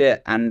launched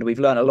it, and we've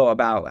learned a lot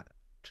about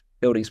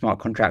building smart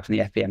contracts in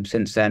the FVM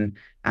since then.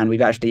 And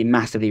we've actually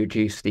massively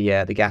reduced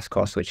the gas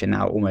costs, which are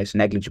now almost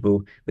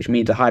negligible, which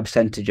means a high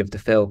percentage of the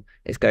fill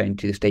is going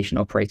to the station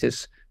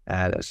operators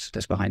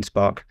that's behind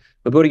Spark.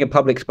 We're building a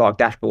public Spark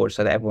dashboard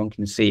so that everyone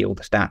can see all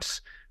the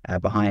stats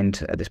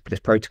behind this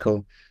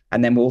protocol.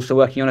 And then we're also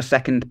working on a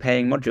second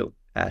paying module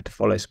to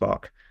follow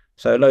Spark.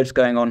 So loads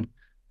going on.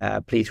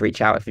 Please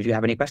reach out if you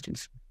have any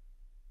questions.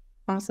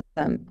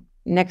 Awesome.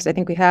 Next, I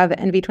think we have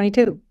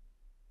NV22.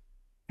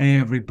 Hey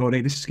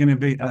everybody, this is going to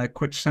be a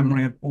quick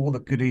summary of all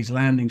the goodies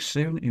landing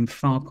soon in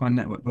Filecoin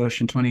Network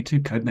version 22,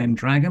 codenamed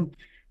Dragon.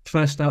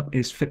 First up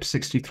is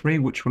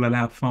FIP63, which will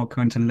allow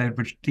Filecoin to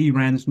leverage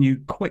DRAN's new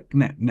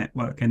QuickNet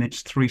network and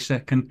its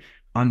 3-second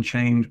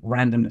unchained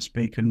randomness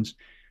beacons.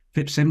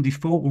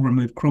 FIP74 will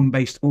remove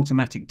Cron-based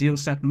automatic deal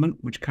settlement,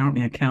 which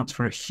currently accounts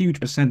for a huge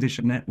percentage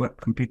of network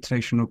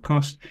computational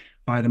cost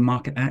by the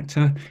market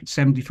actor.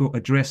 74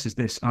 addresses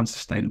this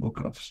unsustainable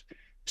cost.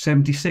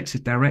 76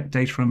 is direct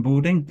data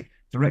onboarding.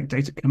 Direct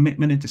data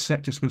commitment into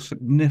sectors will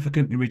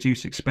significantly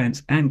reduce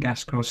expense and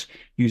gas costs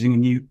using a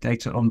new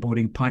data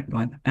onboarding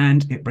pipeline,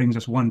 and it brings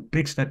us one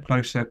big step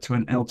closer to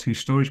an L2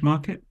 storage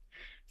market.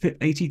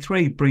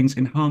 FIP83 brings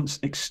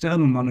enhanced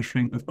external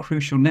monitoring of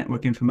crucial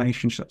network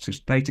information such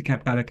as data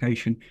cap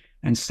allocation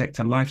and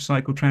sector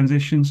lifecycle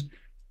transitions.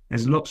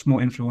 There's lots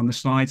more info on the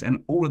slides,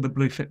 and all of the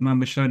blue FIP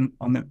numbers shown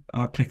on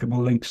are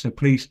clickable links, so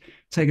please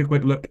take a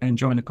quick look and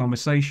join the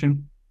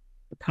conversation.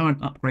 The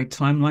current upgrade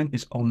timeline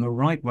is on the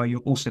right, where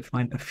you'll also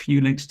find a few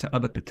links to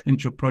other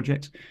potential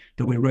projects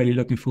that we're really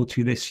looking forward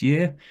to this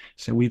year.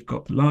 So we've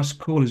got the last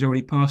call has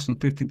already passed on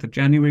 15th of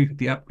January,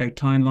 the upgrade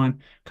timeline,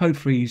 code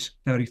freeze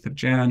 30th of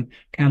Jan,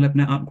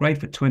 CalLabNet upgrade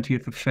for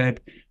 20th of Feb,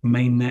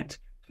 mainnet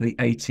for the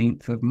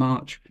 18th of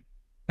March.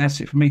 That's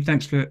it for me.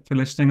 Thanks for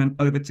listening, and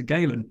over to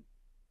Galen.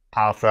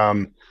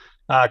 Awesome.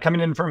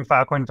 Coming in from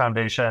Filecoin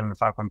Foundation,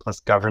 Filecoin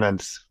Plus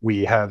Governance,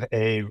 we have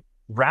a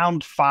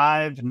round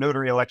 5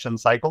 notary election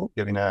cycle.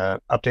 Giving an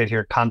update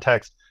here,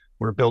 context,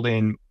 we're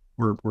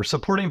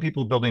supporting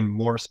people building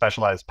more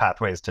specialized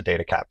pathways to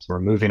data caps. We're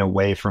moving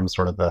away from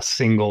sort of the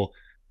single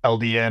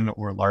LDN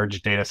or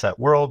large data set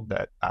world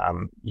that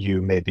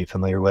you may be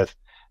familiar with,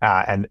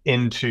 and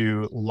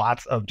into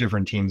lots of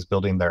different teams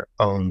building their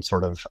own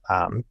sort of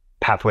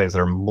pathways that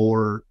are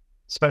more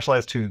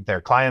specialized to their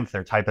clients,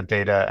 their type of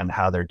data, and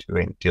how they're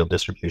doing deal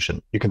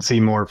distribution. You can see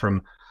more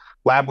from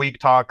Lab Week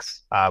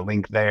talks,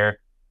 link there.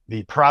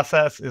 The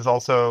process is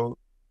also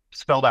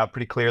spelled out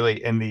pretty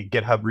clearly in the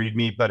GitHub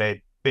README, but a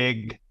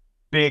big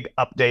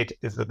update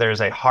is that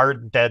there's a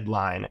hard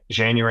deadline,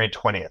 January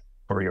 20th,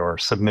 for your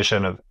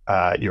submission of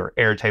your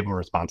Airtable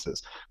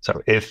responses.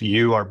 So if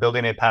you are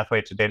building a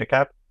pathway to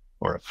DataCap,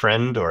 or a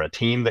friend or a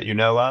team that you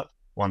know of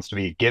wants to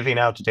be giving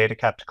out to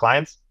DataCap to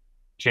clients,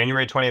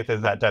 January 20th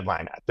is that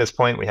deadline. At this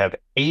point, we have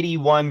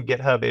 81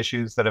 GitHub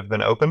issues that have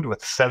been opened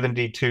with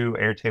 72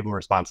 Airtable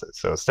responses.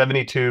 So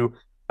 72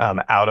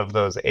 out of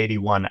those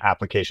 81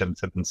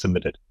 applications have been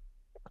submitted.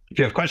 If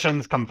you have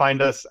questions, come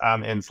find us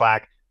in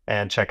Slack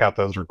and check out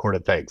those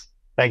recorded things.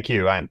 Thank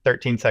you. I'm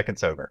 13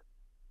 seconds over.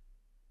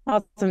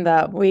 Awesome.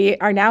 We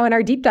are now in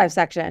our deep dive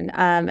section.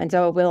 And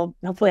so we'll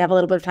hopefully have a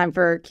little bit of time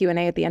for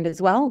Q&A at the end as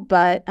well.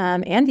 But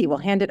Andy, we'll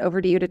hand it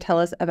over to you to tell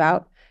us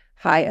about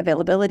high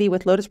availability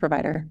with Lotus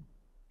Provider.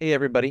 Hey,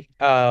 everybody.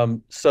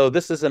 So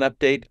this is an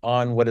update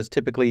on what is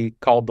typically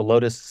called the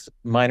Lotus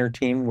Miner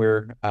team.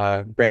 We're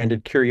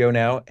branded Curio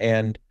now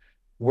and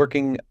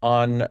working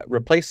on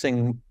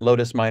replacing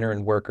Lotus Miner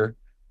and Worker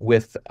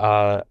with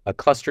a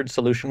clustered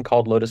solution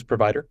called Lotus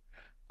Provider.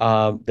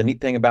 The neat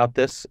thing about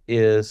this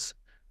is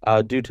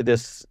due to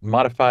this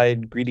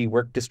modified greedy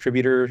work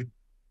distributor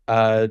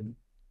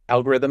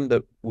algorithm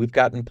that we've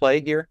got in play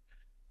here,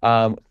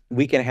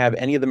 we can have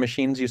any of the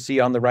machines you see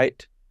on the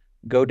right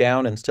go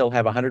down and still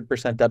have 100%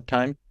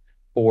 uptime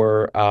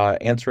for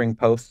answering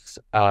posts,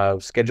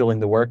 scheduling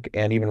the work,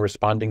 and even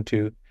responding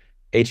to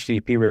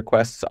HTTP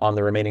requests on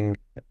the remaining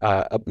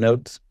up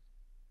nodes.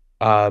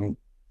 And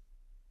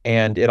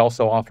it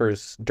also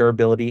offers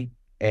durability,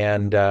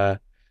 and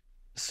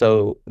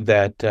so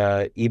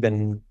that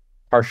even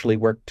partially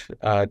worked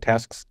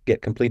tasks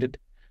get completed,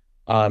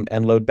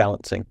 and load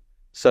balancing.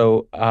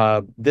 So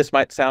this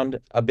might sound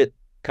a bit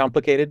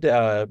complicated,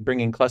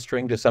 bringing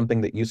clustering to something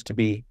that used to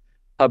be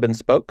hub and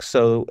spoke.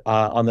 So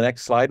on the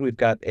next slide, we've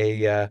got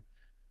a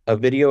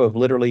video of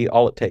literally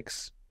all it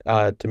takes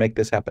to make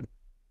this happen.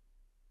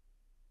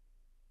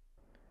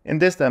 In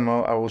this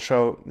demo, I will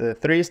show the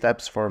 3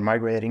 steps for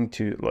migrating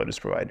to Lotus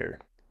Provider.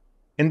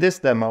 In this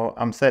demo,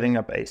 I'm setting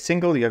up a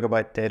single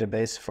Yugabyte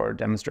database for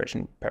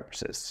demonstration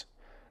purposes.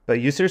 But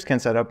users can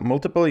set up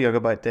multiple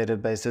Yugabyte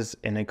databases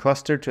in a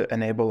cluster to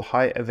enable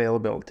high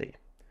availability.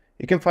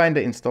 You can find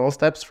the install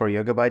steps for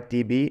Yugabyte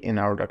DB in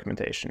our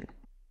documentation.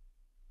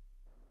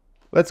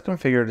 Let's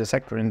configure the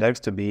sector index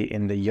to be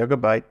in the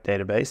Yugabyte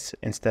database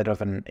instead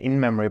of an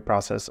in-memory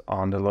process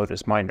on the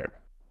Lotus Miner.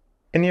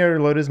 In your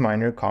Lotus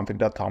Miner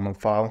config.toml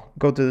file,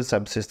 go to the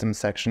subsystem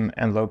section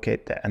and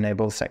locate the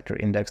enable sector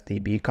index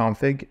DB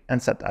config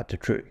and set that to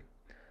true.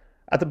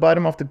 At the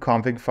bottom of the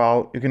config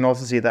file, you can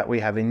also see that we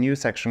have a new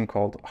section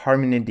called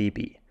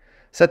HarmonyDB.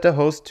 Set the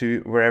host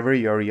to wherever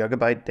your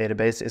Yugabyte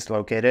database is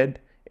located.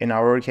 In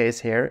our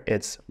case here,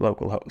 it's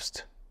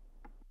localhost.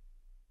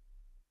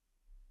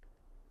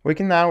 We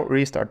can now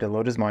restart the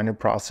Lotus Miner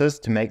process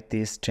to make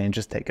these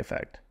changes take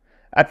effect.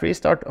 At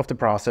restart of the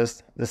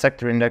process, the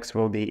sector index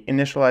will be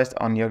initialized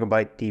on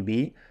Yugabyte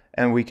DB,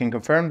 and we can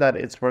confirm that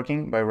it's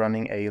working by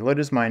running a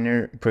Lotus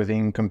Miner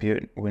proving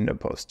compute window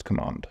post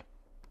command.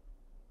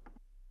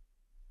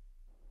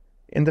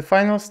 In the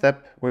final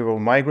step, we will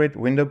migrate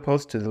window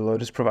post to the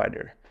Lotus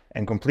Provider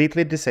and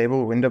completely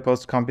disable window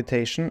post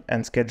computation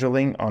and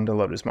scheduling on the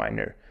Lotus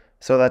Miner,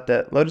 so that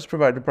the Lotus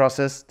Provider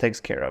process takes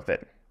care of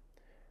it.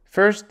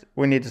 First,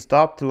 we need to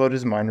stop the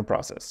Lotus Miner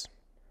process.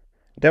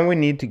 Then we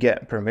need to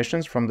get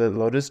permissions from the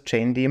Lotus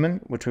chain daemon,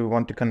 which we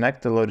want to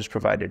connect the Lotus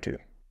provider to.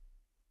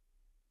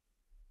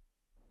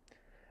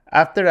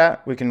 After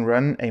that, we can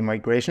run a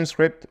migration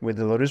script with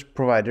the Lotus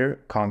provider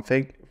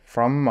config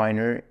from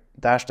miner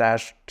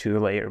 -- to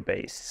layer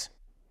base.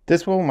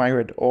 This will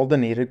migrate all the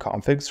needed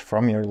configs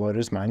from your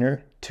Lotus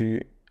miner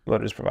to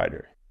Lotus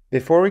provider.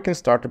 Before we can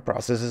start the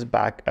processes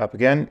back up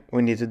again,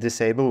 we need to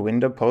disable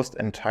window post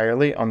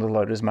entirely on the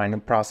Lotus miner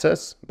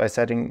process by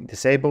setting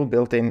disable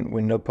built-in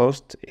window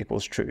post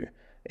equals true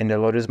in the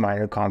Lotus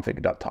miner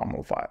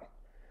config.toml file.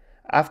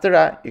 After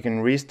that, you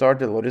can restart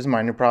the Lotus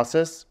miner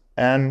process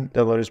and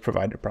the Lotus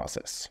provider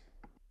process.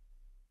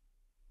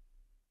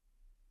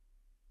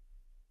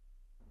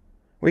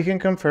 We can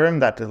confirm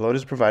that the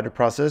Lotus provider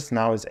process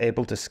now is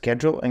able to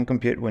schedule and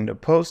compute window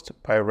post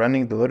by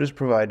running the Lotus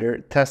provider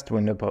test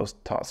window post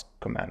task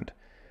command,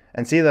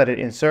 and see that it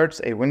inserts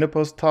a window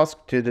post task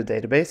to the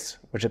database,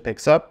 which it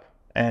picks up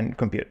and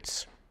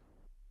computes.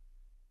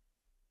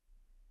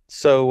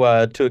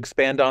 So to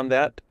expand on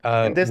that,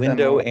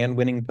 window and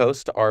winning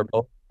post are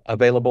both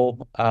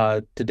available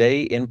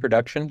today in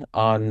production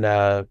on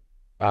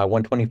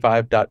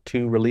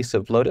 125.2 release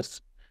of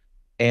Lotus.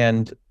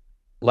 And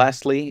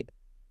lastly,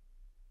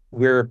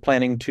 we're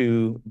planning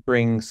to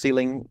bring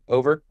sealing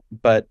over,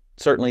 but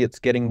certainly it's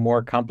getting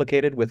more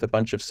complicated with a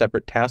bunch of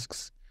separate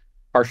tasks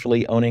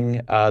partially owning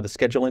the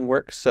scheduling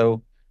work.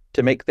 So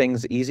to make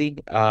things easy,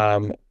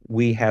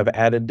 we have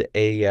added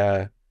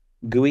a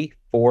GUI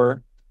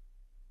for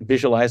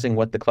visualizing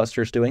what the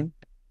cluster is doing,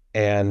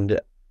 and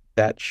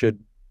that should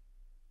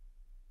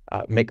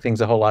make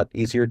things a whole lot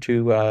easier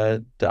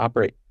to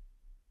operate.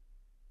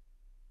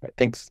 All right,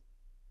 thanks.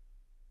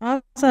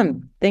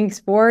 Awesome. Thanks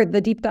for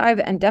the deep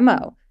dive and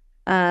demo.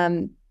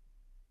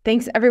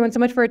 Thanks everyone so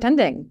much for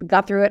attending. We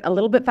got through it a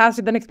little bit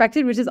faster than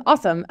expected, which is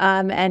awesome.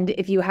 And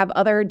if you have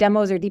other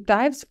demos or deep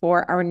dives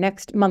for our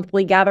next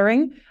monthly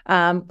gathering,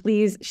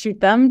 please shoot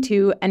them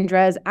to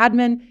EngRes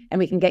admin, and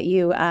we can get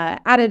you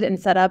added and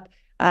set up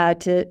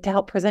to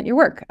help present your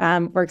work.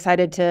 We're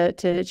excited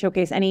to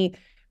showcase any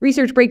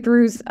research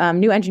breakthroughs,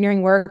 new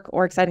engineering work,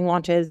 or exciting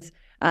launches.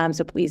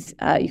 So please,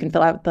 you can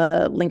fill out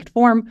the linked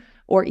form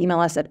or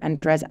email us at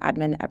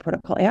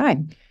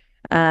engresadmin@protocol.ai.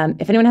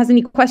 If anyone has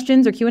any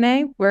questions or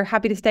Q&A, we're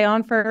happy to stay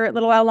on for a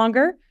little while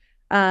longer.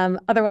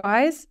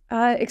 Otherwise,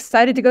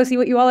 excited to go see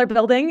what you all are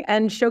building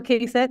and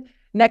showcase it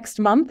next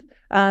month,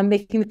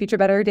 making the future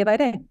better day by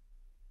day.